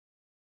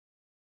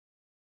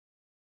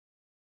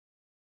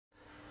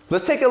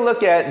Let's take a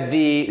look at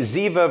the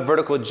ZIVA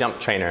Vertical Jump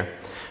Trainer.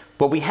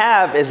 What we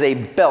have is a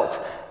belt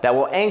that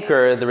will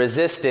anchor the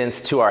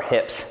resistance to our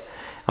hips.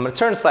 I'm going to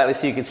turn slightly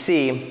so you can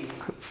see.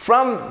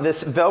 From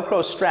this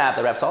Velcro strap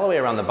that wraps all the way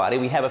around the body,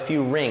 we have a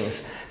few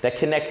rings that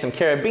connect some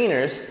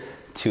carabiners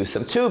to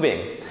some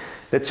tubing.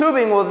 The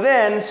tubing will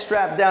then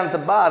strap down at the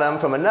bottom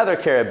from another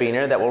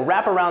carabiner that will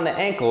wrap around the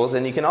ankles,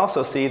 and you can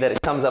also see that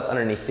it comes up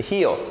underneath the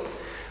heel.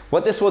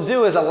 What this will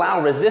do is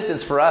allow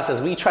resistance for us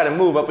as we try to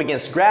move up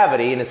against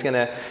gravity, and it's going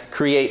to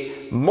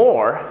create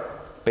more,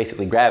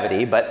 basically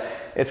gravity, but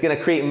it's going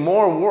to create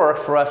more work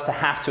for us to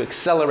have to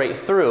accelerate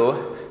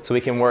through so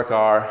we can work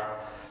our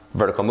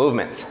vertical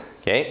movements.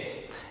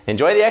 Okay?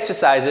 Enjoy the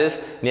exercises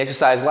in the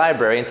exercise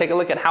library and take a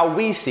look at how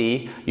we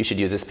see you should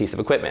use this piece of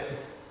equipment.